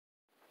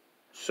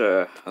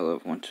So, hello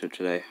everyone, so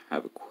today I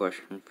have a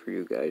question for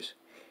you guys,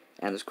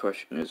 and this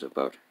question is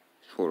about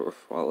Sword or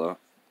Fallout.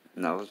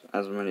 Now,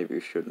 as many of you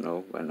should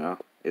know by now,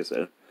 is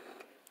that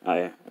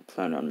I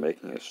plan on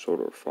making a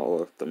Sword or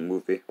Fallout, the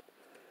movie,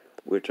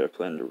 which I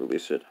plan to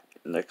release it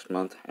next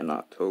month in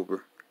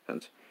October,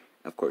 since,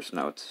 of course,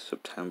 now it's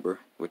September,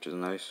 which is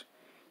nice,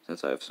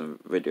 since I have some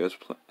videos,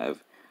 I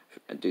have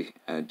a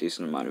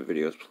decent amount of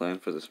videos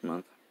planned for this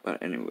month.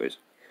 But anyways,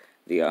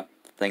 the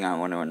thing I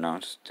want to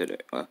announce today,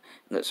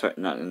 sorry,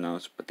 not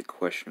announce, but the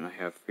question I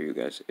have for you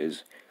guys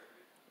is,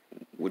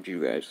 would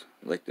you guys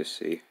like to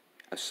see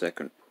a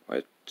second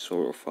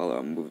Sword or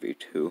Fallout movie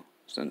too?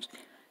 Since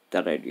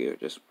that idea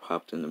just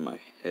popped into my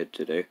head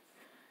today,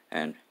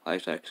 and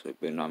it's actually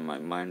been on my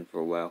mind for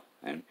a while,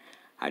 and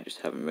I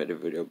just haven't made a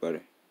video about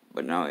it,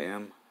 but now I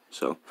am.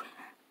 So,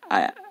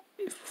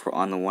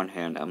 on the one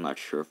hand, I'm not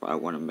sure if I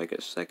want to make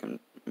a second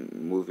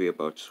movie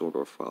about Sword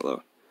or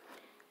Fallout.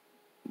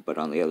 But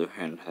on the other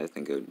hand, I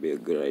think it would be a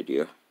good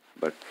idea.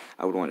 But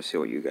I would want to see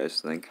what you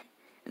guys think.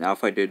 Now,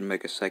 if I did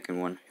make a second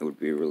one, it would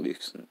be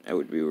released. It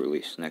would be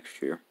released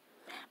next year,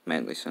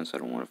 mainly since I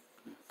don't want to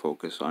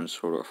focus on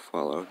Sword or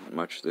Fallout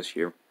much this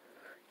year.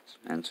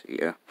 And so,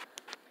 yeah.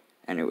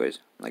 Anyways,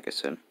 like I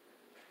said,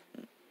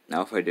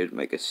 now if I did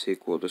make a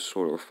sequel to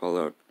Sword or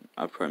Fallout,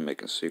 I'd probably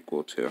make a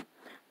sequel to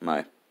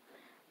my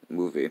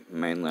movie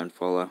Mainland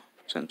Fallout.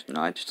 Since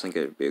I just think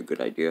it would be a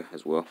good idea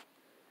as well.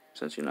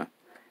 Since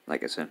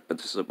like I said, but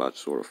this is about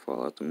Sword of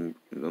Fallout, the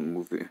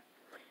movie.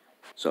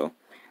 So,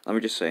 let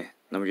me just say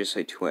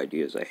two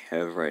ideas I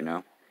have right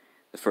now.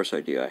 The first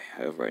idea I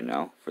have right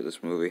now for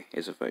this movie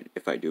is if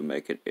I do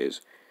make it is,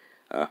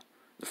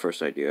 the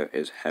first idea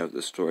is have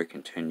the story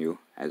continue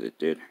as it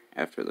did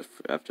after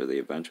the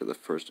events of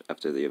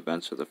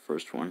the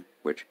first one,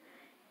 which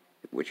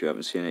you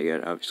haven't seen it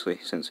yet, obviously,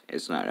 since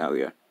it's not out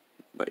yet.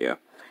 But yeah.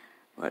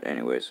 But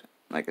anyways,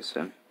 like I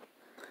said,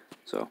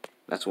 so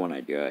that's one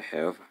idea I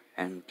have.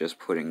 And just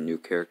putting new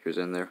characters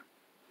in there.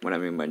 What I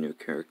mean by new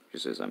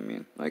characters is,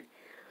 the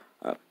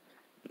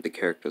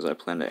characters I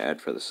plan to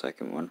add for the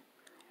second one.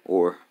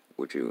 Or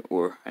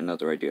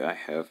another idea I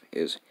have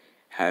is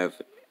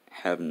have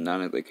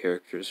none of the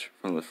characters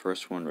from the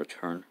first one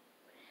return,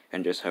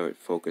 and just have it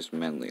focused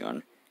mainly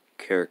on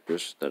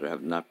characters that are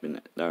not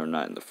in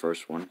the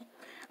first one.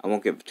 I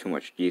won't give too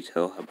much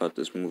detail about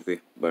this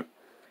movie, but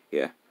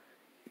yeah.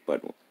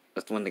 But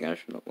that's one thing I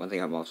should know. One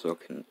thing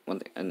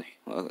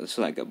this is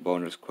like a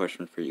bonus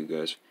question for you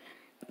guys.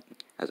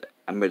 As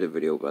I made a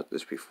video about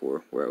this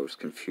before, where I was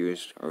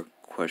confused or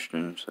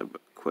questioning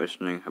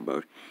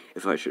about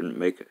if I should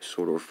make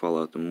Sword or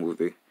Fallout the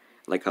movie,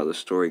 like how the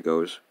story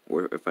goes,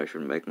 or if I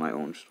should make my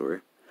own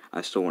story.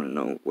 I still want to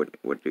know what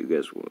would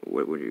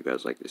you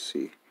guys like to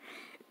see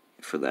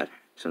for that,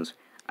 since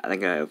I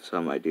think I have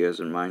some ideas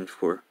in mind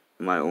for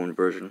my own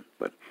version,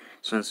 but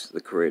since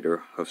the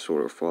creator of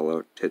Sword or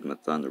Fallout,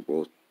 Tidmouth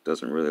Thunderbolt,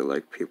 doesn't really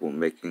like people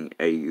making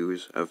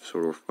AUs of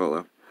Sword or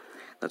Fallout,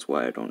 that's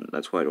why I don't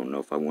know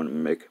if I want to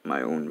make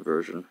my own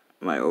version,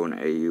 my own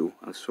AU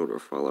of Sword or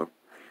Fallout,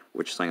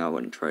 which thing I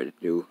wouldn't try to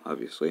do,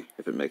 obviously,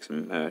 if it makes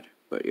him mad,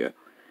 but yeah,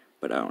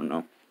 but I don't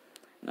know.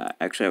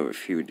 Actually, I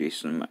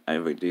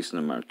have a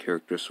decent amount of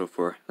characters so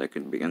far that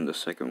could be in the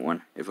second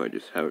one if I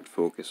just have it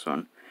focus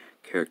on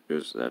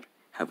characters that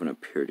haven't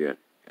appeared yet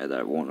and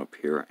that won't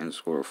appear in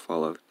Sword or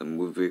Fallout, the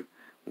movie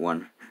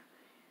one.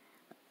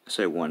 I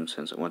say one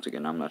since, once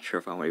again, I'm not sure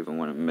if I even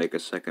want to make a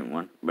second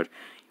one, but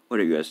what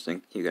do you guys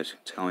think? You guys can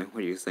tell me what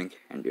do you think,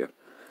 and yeah,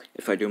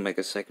 if I do make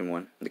a second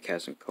one, the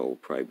casting call will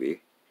probably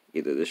be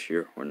either this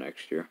year or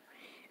next year.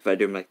 If I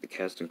do make the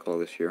casting call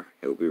this year,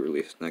 it will be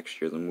released next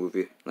year, the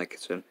movie, like I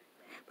said,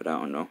 but I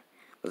don't know.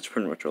 That's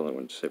pretty much all I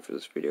wanted to say for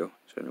this video,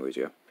 so anyways,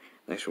 yeah,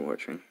 thanks for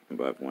watching, and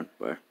bye everyone,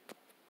 bye.